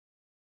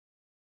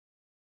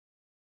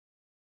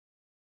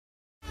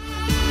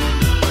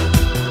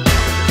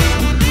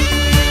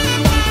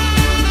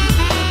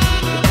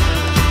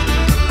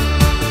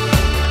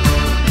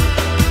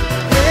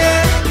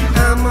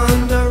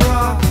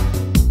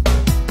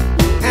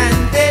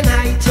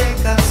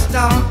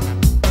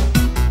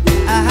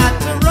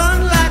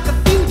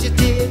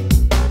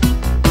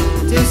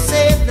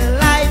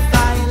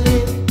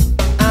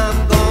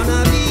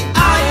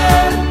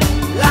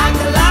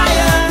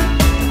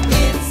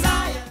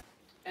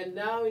And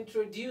now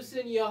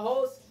introducing your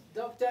host,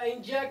 Dr.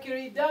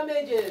 Injakiri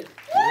Damages.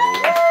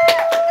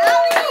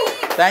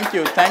 Thank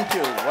you, thank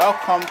you.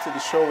 Welcome to the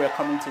show. We're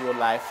coming to you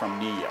live from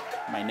New York.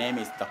 My name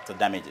is Dr.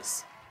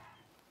 Damages.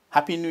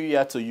 Happy New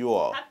Year to you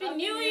all. Happy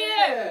New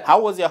Year.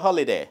 How was your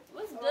holiday? It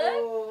was good.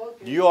 Oh,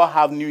 okay. Do you all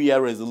have New Year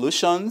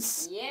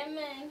resolutions? Yeah,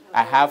 man.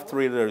 I have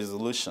 3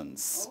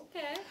 resolutions.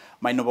 Okay.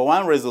 My number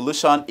 1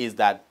 resolution is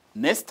that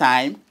next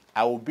time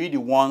I will be the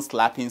one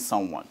slapping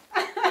someone.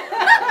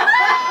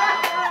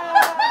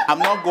 I'm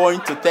not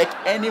going to take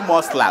any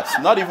more slaps,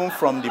 not even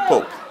from the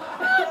Pope.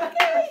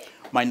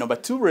 My number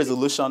 2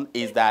 resolution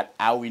is that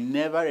I will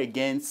never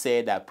again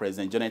say that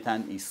President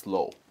Jonathan is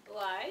slow.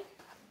 Why?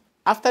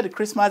 After the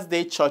Christmas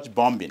Day church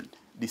bombing,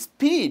 the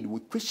speed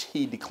with which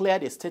he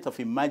declared a state of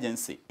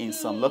emergency in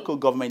some local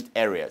government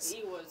areas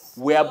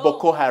where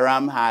Boko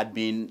Haram had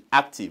been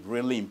active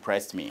really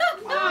impressed me.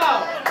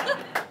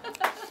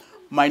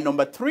 My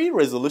number 3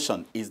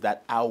 resolution is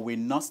that I will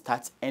not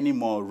start any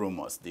more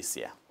rumors this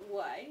year.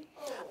 Why?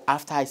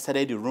 After I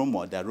started the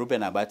rumor that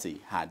Reuben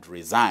Abati had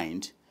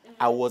resigned,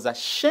 I was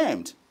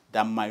ashamed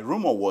that my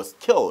rumor was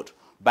killed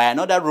by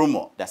another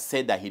rumor that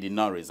said that he did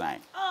not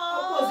resign.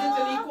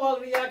 Opposite and equal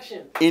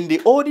reaction. In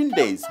the olden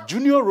days,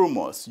 junior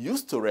rumors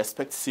used to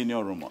respect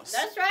senior rumors.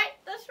 That's right.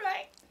 That's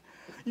right.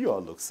 You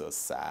all look so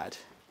sad.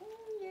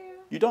 Yeah.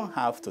 You don't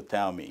have to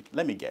tell me.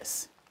 Let me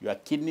guess. Your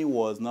kidney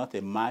was not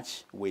a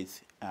match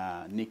with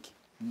Nick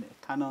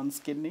Cannon's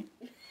kidney?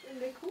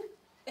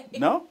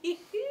 No?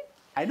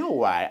 I know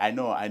why. I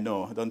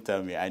know. Don't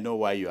tell me. I know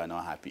why you are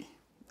not happy.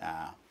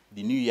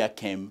 The new year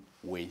came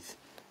with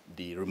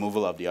the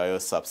removal of the oil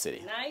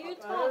subsidy. Now you're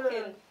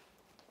talking.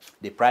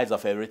 The price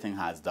of everything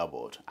has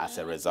doubled as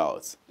a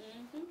result.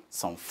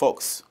 Some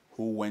folks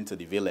who went to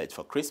the village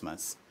for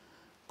Christmas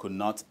could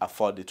not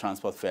afford the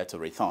transport fare to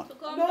return.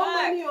 Come No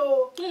back. money,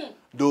 oh.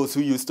 Those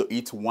who used to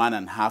eat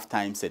 1.5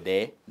 times a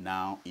day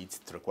now eat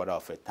 3/4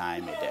 of a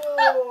time a day.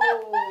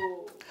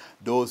 Oh.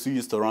 Those who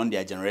used to run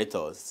their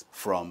generators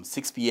from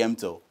 6 p.m.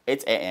 to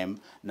 8 a.m.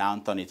 now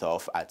turn it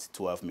off at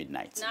 12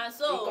 midnight. Now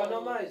so.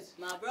 Economize.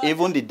 My brother.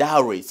 Even the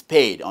dowries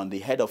paid on the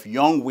head of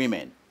young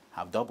women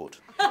have doubled.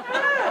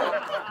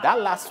 That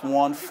last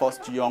one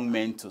forced young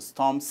men to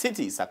storm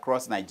cities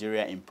across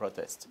Nigeria in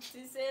protest.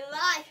 It's a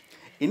lie.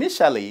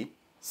 Initially,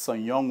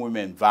 some young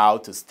women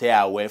vowed to stay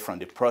away from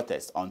the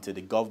protest until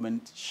the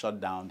government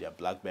shut down their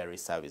BlackBerry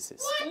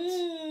services.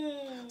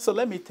 So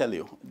let me tell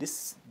you,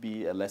 this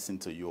be a lesson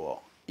to you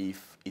all.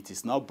 If it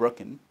is not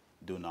broken,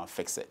 do not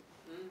fix it.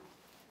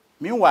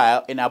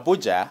 Meanwhile, in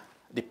Abuja,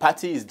 the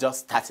party is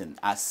just starting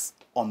as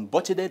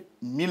unbudgeted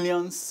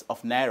millions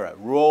of naira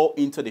roll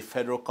into the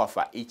federal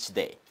coffer each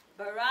day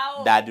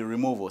Barao. that the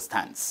removal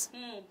stands.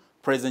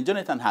 President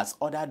Jonathan has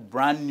ordered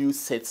brand new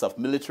sets of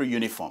military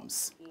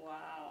uniforms. Wow.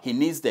 He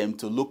needs them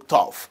to look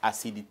tough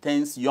as he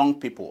detains young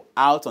people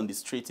out on the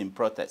street in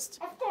protest.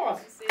 Of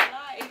course. It's a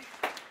lie.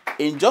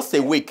 In just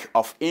a week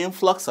of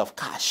influx of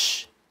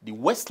cash, the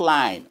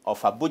waistline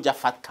of Abuja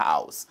fat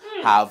cows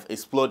have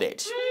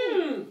exploded.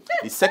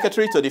 The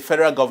secretary to the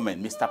federal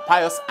government, Mr.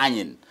 Pius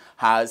Anyin,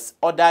 has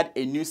ordered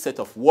a new set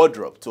of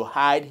wardrobe to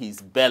hide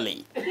his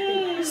belly,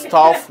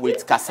 stuffed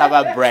with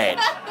cassava bread,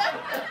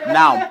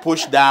 now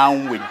pushed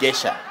down with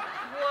geisha.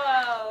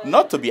 Wow.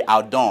 Not to be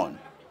outdone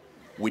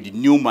with the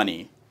new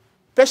money,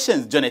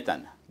 Patience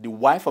Jonathan, the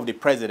wife of the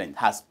president,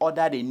 has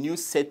ordered a new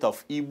set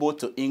of Igbo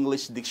to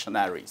English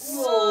dictionaries.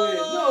 No way.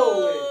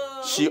 No way.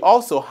 She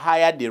also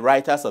hired the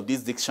writers of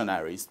these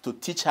dictionaries to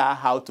teach her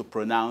how to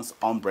pronounce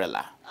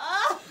umbrella.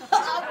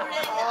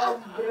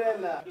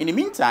 Umbrella. In the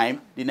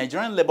meantime, the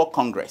Nigerian Labour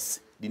Congress,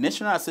 the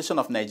National Association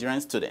of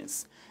Nigerian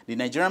Students, the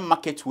Nigerian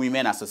Market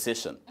Women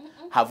Association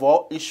have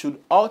all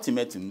issued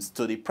ultimatums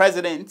to the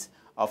president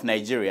of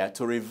Nigeria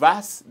to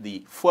reverse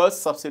the fuel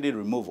subsidy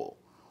removal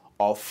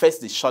or face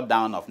the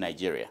shutdown of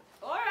Nigeria.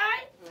 All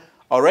right.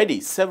 Already,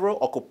 several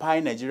Occupy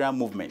Nigeria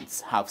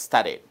movements have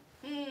started.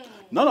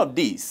 None of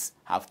these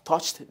have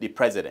touched the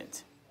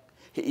president.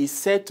 He is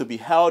said to be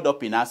held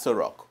up in Aso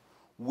Rock,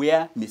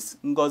 where Ms.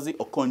 Ngozi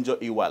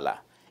Okonjo-Iweala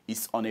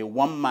is on a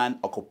one-man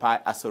Occupy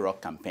Aso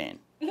Rock campaign.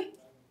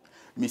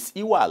 Ms.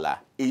 Iweala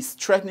is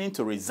threatening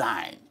to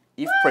resign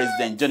if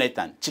President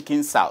Jonathan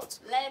chickens out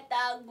Let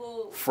that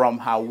go. from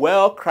her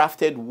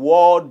well-crafted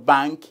World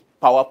Bank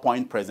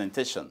PowerPoint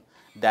presentation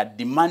that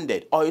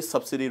demanded oil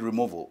subsidy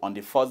removal on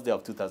the first day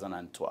of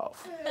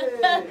 2012.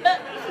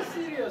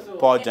 Serious. Oh.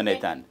 Poor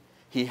Jonathan.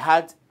 He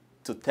had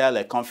to tell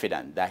a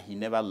confidant that he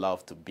never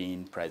loved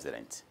being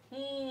president.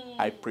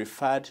 I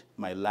preferred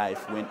my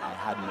life when I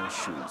had no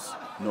shoes,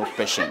 no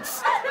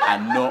patience,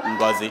 and no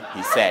Ngozi,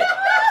 he said.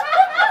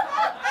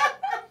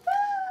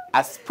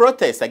 As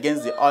protests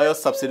against the oil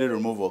subsidy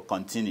removal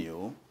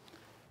continue,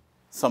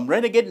 some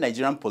renegade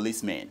Nigerian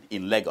policemen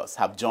in Lagos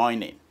have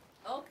joined in.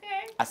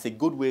 Okay. As a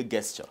goodwill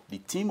gesture, the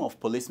team of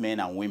policemen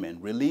and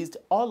women released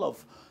all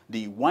of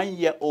the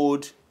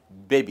 1-year-old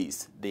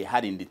babies they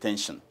had in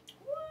detention.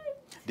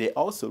 They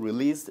also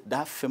released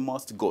that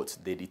famous goat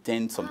they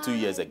detained some 2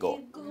 years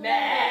ago.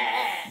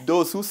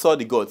 Those who saw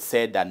the goat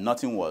said that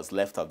nothing was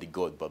left of the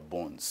goat but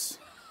bones.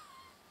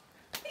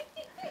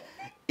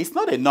 It's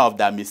not enough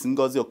that Ms.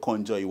 Ngozi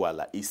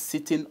Okonjo-Iweala is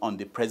sitting on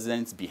the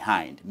president's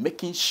behind,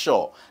 making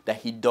sure that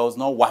he does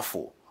not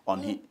waffle.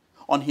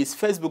 On his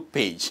Facebook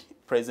page,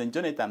 President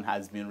Jonathan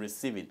has been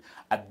receiving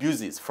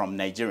abuses from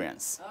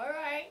Nigerians. All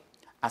right.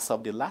 As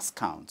of the last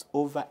count,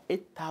 over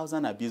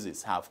 8,000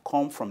 abuses have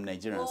come from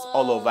Nigerians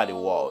all over the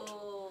world.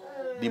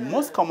 The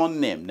most common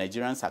name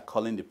Nigerians are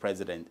calling the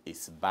president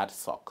is bad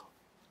sock.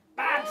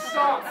 Bad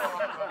sock!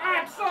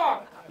 Bad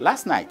sock!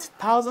 Last night,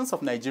 thousands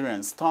of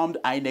Nigerians stormed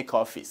INEC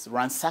office,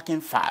 ransacking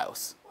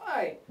files.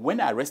 Why?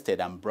 When arrested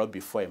and brought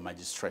before a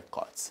magistrate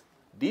court,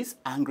 these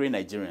angry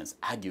Nigerians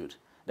argued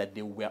that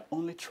they were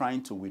only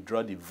trying to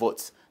withdraw the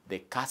votes they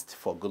cast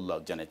for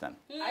Goodluck Jonathan.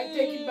 I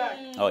take it back.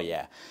 Oh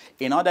yeah.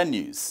 In other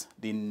news,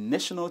 the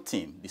national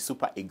team, the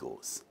Super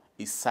Eagles,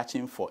 is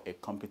searching for a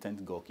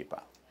competent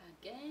goalkeeper.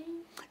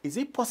 Again? Is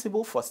it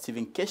possible for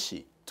Stephen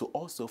Keshi to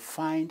also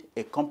find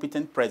a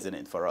competent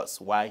president for us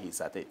while he's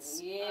at it?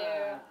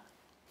 Yeah.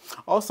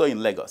 Also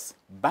in Lagos,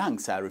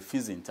 banks are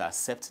refusing to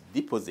accept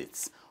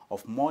deposits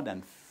of more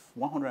than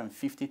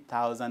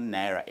 150,000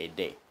 naira a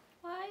day.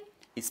 Why?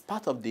 It's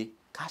part of the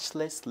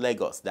cashless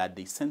Lagos that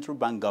the central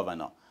bank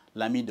governor,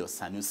 Lamido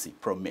Sanusi,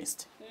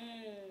 promised.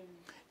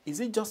 Is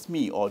it just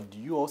me, or do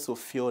you also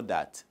feel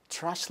that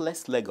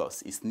trashless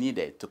Lagos is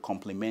needed to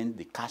complement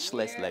the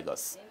cashless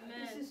Lagos?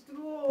 This is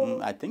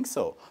true. I think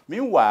so.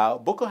 Meanwhile,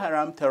 Boko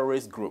Haram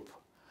terrorist group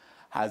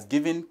has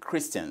given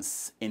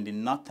Christians in the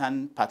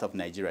northern part of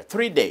Nigeria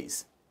 3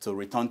 days to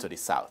return to the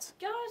south.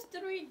 Just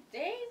 3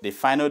 days? The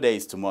final day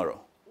is tomorrow.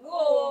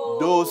 Whoa.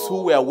 Those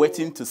who were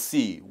waiting to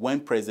see when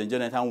President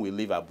Jonathan will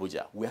leave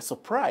Abuja were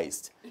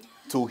surprised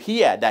to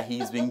hear that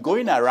he's been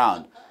going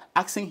around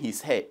asking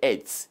his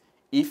aides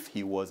if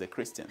he was a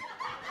Christian.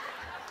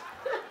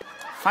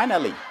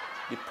 Finally,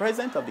 the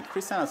president of the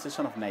Christian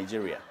Association of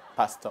Nigeria,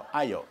 Pastor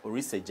Ayo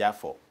Orise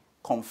Jafo,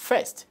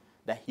 confessed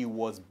that he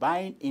was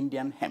buying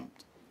Indian hemp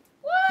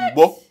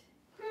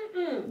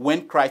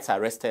when Christ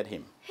arrested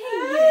him.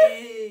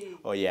 Hey.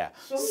 Oh yeah.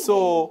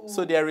 So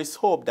there is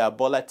hope that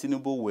Bola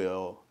Tinubu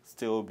will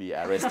still be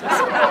arrested.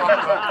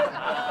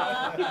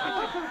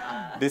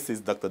 This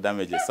is Dr.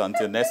 Damages.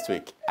 Until next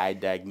week, I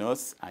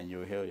diagnose and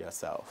you heal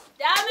yourself.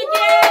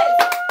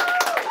 Damages!